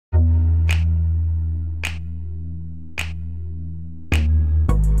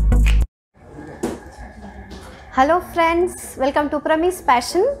Hello friends, welcome to promise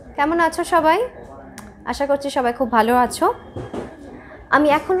passion. কেমন আছো সবাই? আশা করছি সবাই খুব ভালো আছো। আমি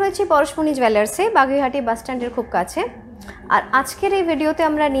এখন রয়েছি পরশমণি জুয়েলার্সে, বাগুইহাটি বাস স্ট্যান্ডের খুব কাছে। আর আজকের এই ভিডিওতে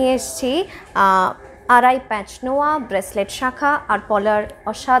আমরা নিয়ে এসেছি আরাইপ্যাচ নোয়া, ব্রেসলেট শাখা আর পলার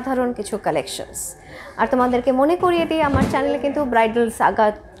অসাধারণ কিছু কালেকশনস। আর তোমাদেরকে মনে করিয়ে দিই, আমার চ্যানেলে কিন্তু ব্রাইডাল সাগা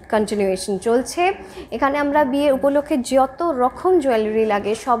কন্টিনিউয়েশন চলছে। এখানে আমরা বিয়ে উপলক্ষে যত রকম জুয়েলারি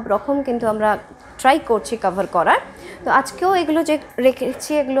লাগে সব রকম কিন্তু আমরা ট্রাই করছি কভার করার। তো আজকেও এগুলো যে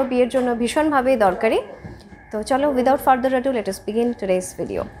রেখেছি, এগুলো বিয়ের জন্য ভীষণভাবেই দরকারি। তো চলো, without further ado let us begin today's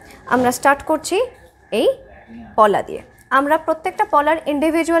video. আমরা স্টার্ট করছি এই পলা দিয়ে। আমরা প্রত্যেকটা পলার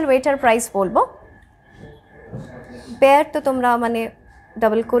ইন্ডিভিজুয়াল ওয়েটার প্রাইস বলবো। পেয়ার তো তোমরা মানে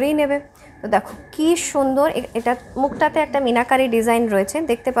ডাবল করেই নেবে। তো দেখো কি সুন্দর, এটা মুখটাতে একটা মিনাকারি ডিজাইন রয়েছে,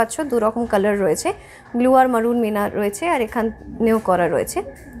 দেখতে পাচ্ছ দু রকম কালার রয়েছে, ব্লু আর মারুন মিনা রয়েছে, আর এখানেও করা রয়েছে।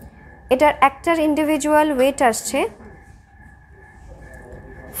 এটার একটার ইন্ডিভিজুয়াল ওয়েট আসছে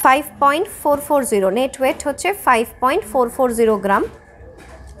 5.440, নেট ওয়েট হচ্ছে 5.440 গ্রাম,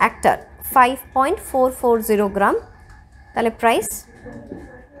 একটার 5.440 গ্রাম। তাহলে প্রাইস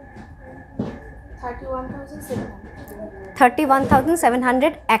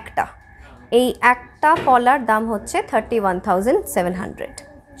 31,700 একটা। এই একটা পলার দাম হচ্ছে 31,700।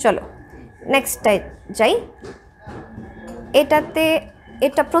 চলো নেক্সটটাই যাই।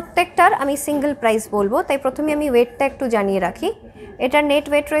 এটা প্রত্যেকটার আমি সিঙ্গেল প্রাইস বলবো, তাই প্রথমে আমি ওয়েটটা একটু জানিয়ে রাখি। এটার নেট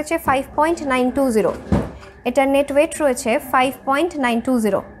ওয়েট রয়েছে 5.920, এটার নেট ওয়েট রয়েছে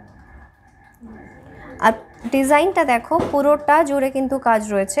 5.920। আর ডিজাইনটা দেখো, পুরোটা জুড়ে কিন্তু কাজ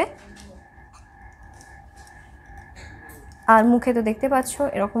রয়েছে। আর মুখে তো দেখতে পাচ্ছ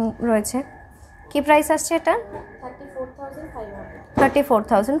এরকম রয়েছে। কি প্রাইস আসছে এটা?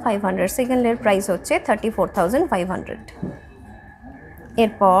 34,500। সেকেন্ডের প্রাইস হচ্ছে 34,500।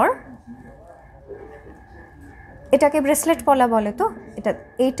 এরপর এটাকে ব্রেসলেট পলা বলে, তো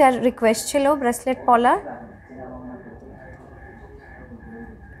এইটার রিকোয়েস্ট ছিল ব্রেসলেট পলা।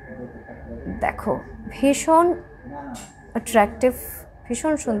 দেখো ভীষণ অ্যাট্রাকটিভ,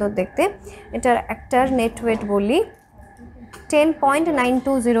 ভীষণ সুন্দর দেখতে। এটার একটার নেট ওয়েট বলি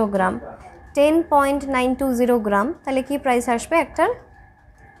 10.920 গ্রাম, 10.920 গ্রাম। তাহলে কি প্রাইস আসবে একটার?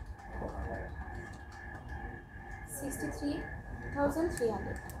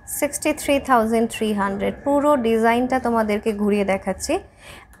 63,300। পুরো ডিজাইনটা তোমাদেরকে ঘুরিয়ে দেখাচ্ছি।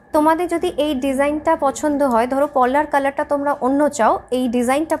 তোমাদের যদি এই ডিজাইনটা পছন্দ হয়, ধরো পলার কালারটা তোমরা অন্য চাও, এই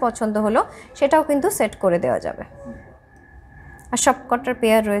ডিজাইনটা পছন্দ হলো, সেটাও কিন্তু সেট করে দেওয়া যাবে। আর সব কটার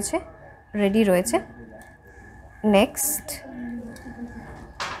পেয়ার রয়েছে, রেডি রয়েছে। নেক্সট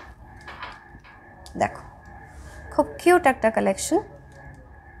দেখো, খুব কিউট একটা কালেকশন।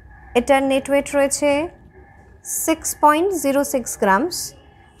 এটার নেট ওয়েট রয়েছে 6.06 গ্রামস,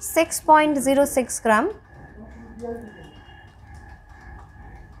 6.06 গ্রাম।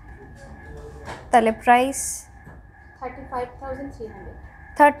 তাহলে প্রাইস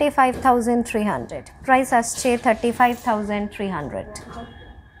 35,300। প্রাইস আসছে 35,300।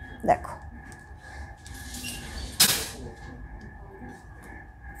 দেখো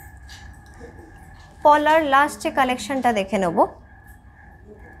পলার লাস্ট যে কালেকশনটা দেখে নেব।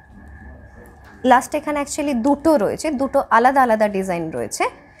 লাস্ট এখানে অ্যাকচুয়ালি দুটো রয়েছে, দুটো আলাদা আলাদা ডিজাইন রয়েছে।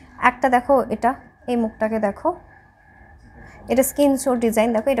 একটা দেখো, এটা এই মুখটাকে দেখো, এটা স্কিন শো ডিজাইন।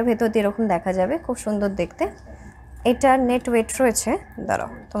 দেখো এটা ভেতর দিয়ে এরকম দেখা যাবে, খুব সুন্দর দেখতে। এটার নেট ওয়েট রয়েছে, দাঁড়াও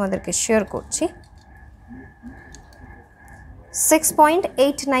তোমাদেরকে শেয়ার করছি,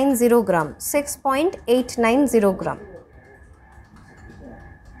 6.890 গ্রাম, 6.890 গ্রাম,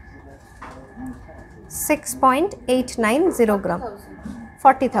 6.890 গ্রাম,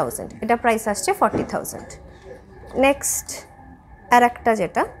 40,000। এটা প্রাইস আসছে 40,000। নেক্সট আর একটা,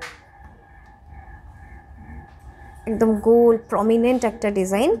 যেটা একদম গোল প্রমিনেন্ট একটা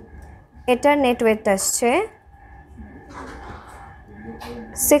ডিজাইন। এটার নেট ওয়েট আসছে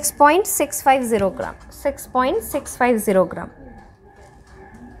 6.650 গ্রাম, 6.650 গ্রাম।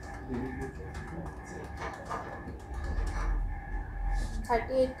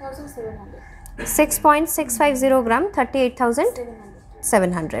 $6.650 গ্রাম,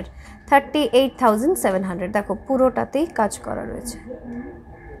 38,700। 38,700। দেখো পুরোটাতেই কাজ করা রয়েছে।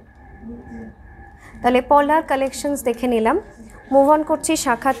 তাহলে পলার কালেকশনস দেখে নিলাম। মুভ অন করছি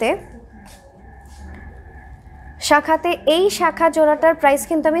শাখাতে। এই শাখা জোড়াটার প্রাইস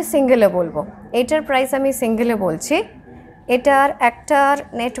কিন্তু আমি সিঙ্গেলে বলবো, এইটার প্রাইস আমি সিঙ্গেলে বলছি। এটার একটার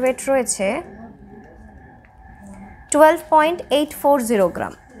নেট ওয়েট রয়েছে 12.840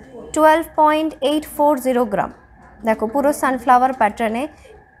 গ্রাম, 12.840 গ্রাম। দেখো পুরো সানফ্লাওয়ার প্যাটার্নে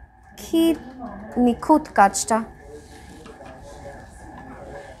কি নিখুঁত কাজটা।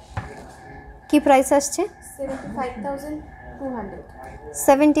 কি প্রাইস আসছে?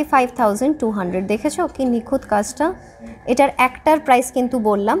 75,200 দেখেছো কি নিখুঁত কাজটা। এটার একটার প্রাইস কিন্তু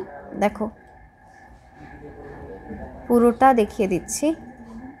বললাম, দেখো পুরোটা দেখিয়ে দিচ্ছি।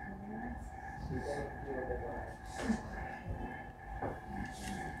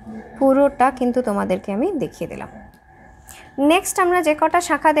 পুরোটা কিন্তু তোমাদেরকে আমি দেখিয়ে দিলাম। নেক্সট আমরা যে কটা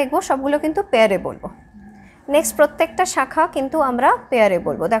শাখা দেখব সবগুলো কিন্তু পেয়ারে বলবো। নেক্সট প্রত্যেকটা শাখা কিন্তু আমরা পেয়ারে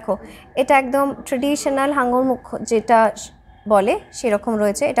বলবো। দেখো এটা একদম ট্রেডিশনাল হাঙ্গর মুখ যেটা বলে সেরকম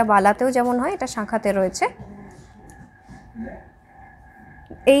রয়েছে, এটা বালাতেও যেমন হয় এটা শাখাতে রয়েছে।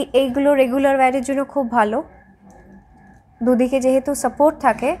 এইগুলো রেগুলার ওয়্যারের জন্য খুব ভালো, দুদিকে যেহেতু সাপোর্ট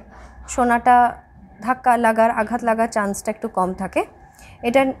থাকে সোনাটা ধাক্কা লাগার আঘাত লাগার চান্সটা একটু কম থাকে।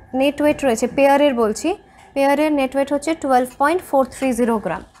 এটা নেট ওয়েট রয়েছে পেয়ারের বলছি, পেয়ারের নেট ওয়েট হচ্ছে 12.430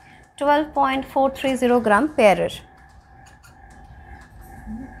 গ্রাম, 12.430 গ্রাম পেয়ারের।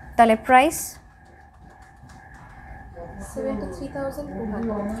 তাহলে প্রাইস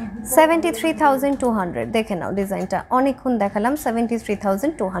 73,200। দেখে নাও ডিজাইনটা, অনেকক্ষণ দেখালাম,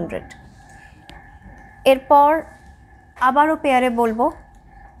 73,200। এরপর আবারও পেয়ারে বলবো,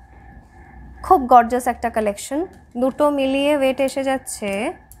 খুব গর্জাস একটা কালেকশন, দুটো মিলিয়ে ওয়েট এসে যাচ্ছে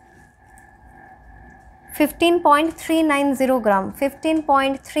 15.390 গ্রাম,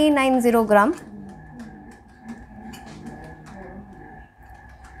 15.390 গ্রাম।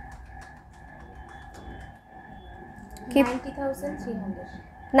 কি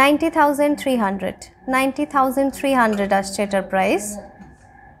 90,300 আসছে এটার প্রাইস,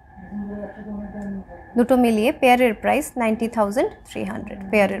 দুটো মিলিয়ে পেয়ারের প্রাইস 90,300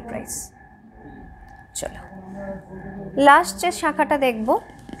 পেয়ারের প্রাইস। চলো লাস্ট যে শাখাটা দেখব,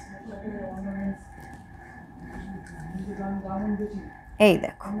 এই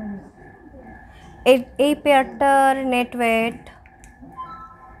দেখো এই পেয়ারটার নেট ওয়েট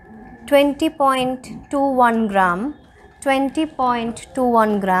 20.21 গ্রাম,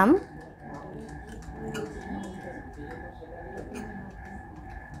 20.21 গ্রাম।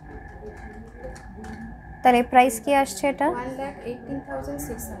 তাহলে প্রাইস কি আসছে এটা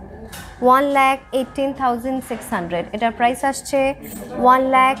 1,18,600। এটার প্রাইস আসছে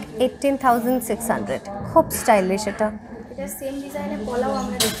 1,18,600। খুব স্টাইলিশ এটা।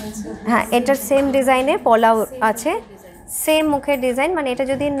 হ্যাঁ এটার সেম ডিজাইনের পলাও আছে, সেম মুখের ডিজাইন, মানে এটা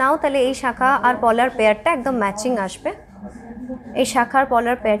যদি নাও তাহলে এই শাখা আর পলার পেয়ারটা একদম ম্যাচিং আসবে, এই শাখার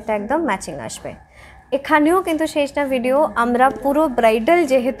পলার পেয়ারটা একদম ম্যাচিং আসবে। এখানেও কিন্তু শেষ না ভিডিও, আমরা পুরো ব্রাইডাল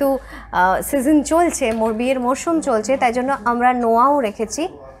যেহেতু সিজন চলছে, বিয়ের মরশুম চলছে, তাই জন্য আমরা নোয়াও রেখেছি।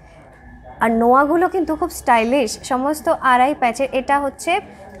 আর নোয়াগুলো কিন্তু খুব স্টাইলিশ, সমস্ত আড়াই প্যাচের। এটা হচ্ছে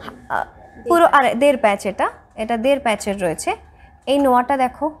পুরো দেড় প্যাচ, এটা দেড় প্যাচের রয়েছে। এই নোয়াটা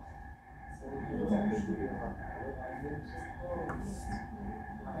দেখো,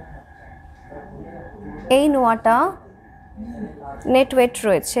 এই নোয়াটা নেট ওয়েট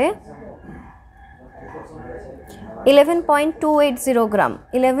রয়েছে 11.280 গ্রাম,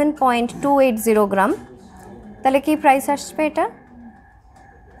 11.280 গ্রাম। তাহলে কি প্রাইস আসবে এটা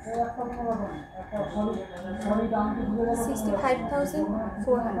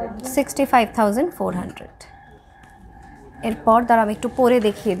 65,400। এরপর দ্বারা আমি একটু পরে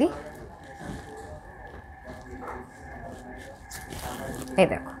দেখিয়ে দিই। এই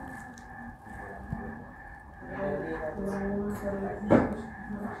দেখো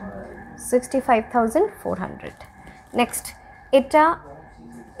 $65,400। নেক্সট এটা,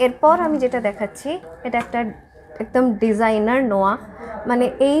 এরপর আমি যেটা দেখাচ্ছি এটা একটা একদম ডিজাইনার নোয়া, মানে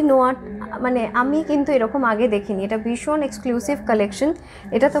এই নোয়া মানে আমি কিন্তু এরকম আগে দেখিনি, এটা ভীষণ এক্সক্লুসিভ কালেকশন।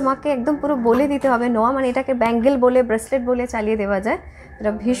 এটা তোমাকে একদম পুরো বলে দিতে হবে নোয়া, মানে এটাকে ব্যাঙ্গেল বলে ব্রেসলেট বলে চালিয়ে দেওয়া যায়।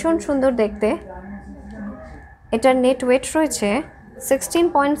 এটা ভীষণ সুন্দর দেখতে। এটার নেট ওয়েট রয়েছে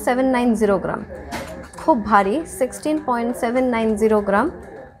 16.790 গ্রাম, খুব ভারী, 16.790 গ্রাম।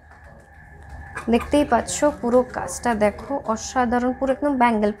 দেখতেই পাচ্ছ পুরো কাজটা দেখো, অসাধারণ, পুরো একদম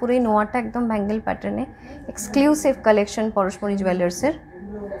ব্যাঙ্গেল, পুরো এই নোয়াটা একদম ব্যাঙ্গেল প্যাটার্নে। Exclusive collection পরশমণি জুয়েলার্সের।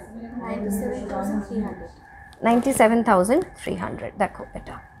 97,300 দেখো,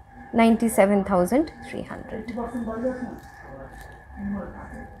 এটা 97,300।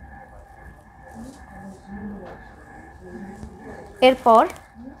 এরপর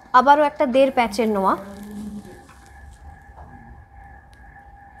আবারও একটা দেড় প্যাচের নোয়া,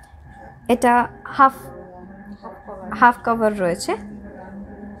 এটা হাফ কভার রয়েছে।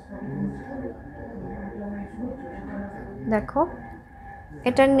 দেখো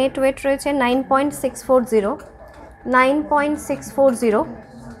এটার নেট ওয়েট রয়েছে 9.640, 9.640,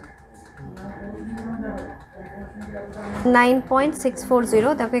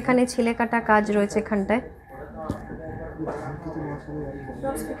 9.640। দেখো এখানে ছিলে কাটা কাজ রয়েছে এখানটায়,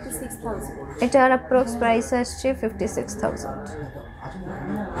 এটার অ্যাপ্রক্স প্রাইস আসছে 56,000।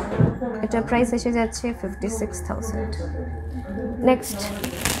 এটা প্রাইস এসে যাচ্ছে 56,000। নেক্সট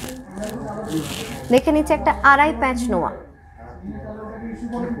দেখে নিচ্ছে একটা আড়াই প্যাচ নোয়া,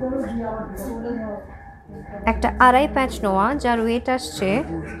 একটা আড়াই প্যাচ নোয়া যার ওয়েট আসছে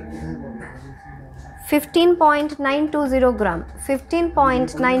 15.920 গ্রাম,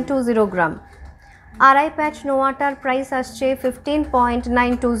 15.920 গ্রাম। আড়াই প্যাচ নোয়াটার প্রাইস আসছে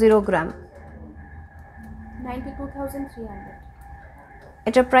 15.920 গ্রাম, 92,300।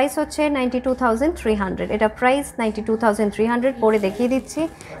 এটার প্রাইস হচ্ছে 92,300। এটা প্রাইস 92,300। পরে দেখিয়ে দিচ্ছি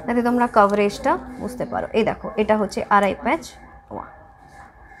যাতে তোমরা কভারেজটা বুঝতে পারো। এই দেখো, এটা হচ্ছে আড়াই প্যাচ নোয়া,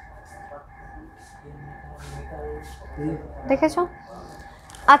 দেখেছো?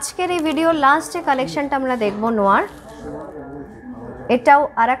 আজকের এই ভিডিওর লাস্ট যে কালেকশনটা আমরা দেখবো নোয়ার, এটাও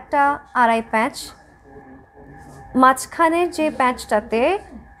আরেকটা আড়াই প্যাচ। মাঝখানের যে প্যাচটাতে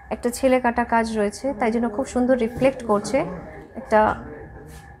একটা ছেলে কাটা কাজ রয়েছে, তাই জন্য খুব সুন্দর রিফ্লেক্ট করছে, একটা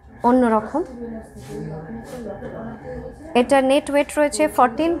অন্যরকম। এটা নেট ওয়েট রয়েছে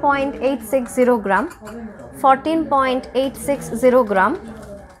 14.860 গ্রাম, 14.860 গ্রাম।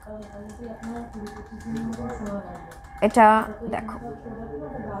 এটা দেখো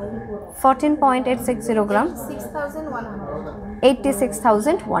 14.860 গ্রাম,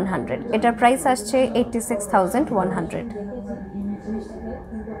 86,100। এটার প্রাইস আসছে 86,100।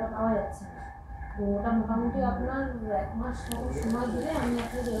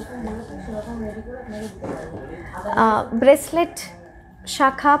 ব্রেসলেট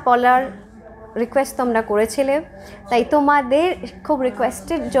শাখা পলার রিকোয়েস্ট তোমরা করেছিলে, তাই তোমাদের খুব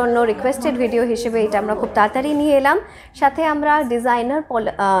রিকোয়েস্টেড ভিডিও হিসেবে এটা আমরা খুব তাড়াতাড়ি নিয়ে এলাম। সাথে আমরা ডিজাইনার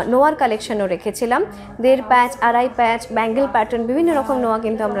নোয়ার কালেকশনও রেখেছিলাম, 1.5 প্যাচ, আড়াই প্যাচ, ব্যাঙ্গেল প্যাটার্ন, বিভিন্ন রকম নোয়া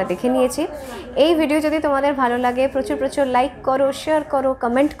কিন্তু আমরা দেখে নিয়েছি। এই ভিডিও যদি তোমাদের ভালো লাগে প্রচুর লাইক করো, শেয়ার করো,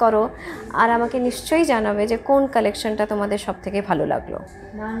 কমেন্ট করো, আর আমাকে নিশ্চয়ই জানাবে যে কোন কালেকশনটা তোমাদের সব থেকে ভালো লাগলো।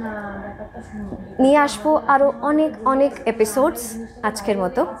 নিয়ে আসবো আরও অনেক এপিসোডস। আজকের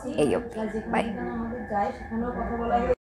মতো এই অবধি, বাই।